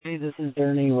This is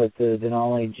Bernie with the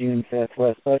Denali June 5th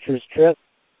West Butchers trip.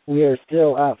 We are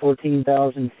still at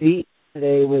 14,000 feet.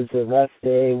 Today was a rest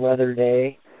day, weather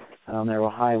day. There were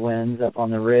high winds up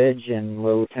on the ridge and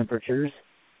low temperatures.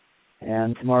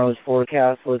 And tomorrow's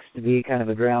forecast looks to be kind of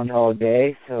a groundhog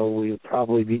day, so we'll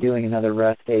probably be doing another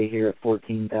rest day here at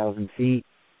 14,000 feet.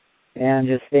 And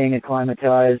just staying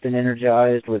acclimatized and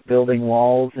energized with building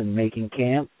walls and making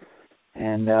camp.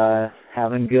 And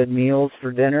having good meals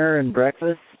for dinner and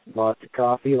breakfast, lots of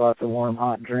coffee, lots of warm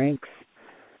hot drinks.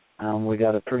 We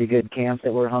got a pretty good camp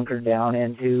that we're hunkered down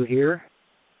into here.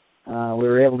 We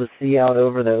were able to see out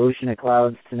over the ocean of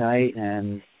clouds tonight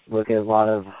and look at a lot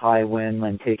of high wind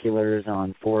lenticulars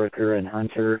on Foraker and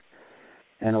Hunter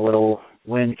and a little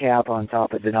wind cap on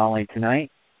top of Denali tonight.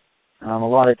 A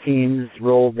lot of teams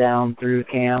rolled down through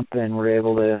camp and were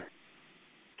able to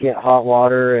get hot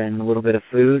water and a little bit of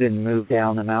food and move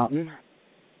down the mountain.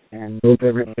 And hope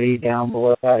everybody down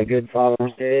below had a good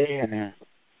Father's Day and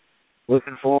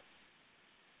looking forward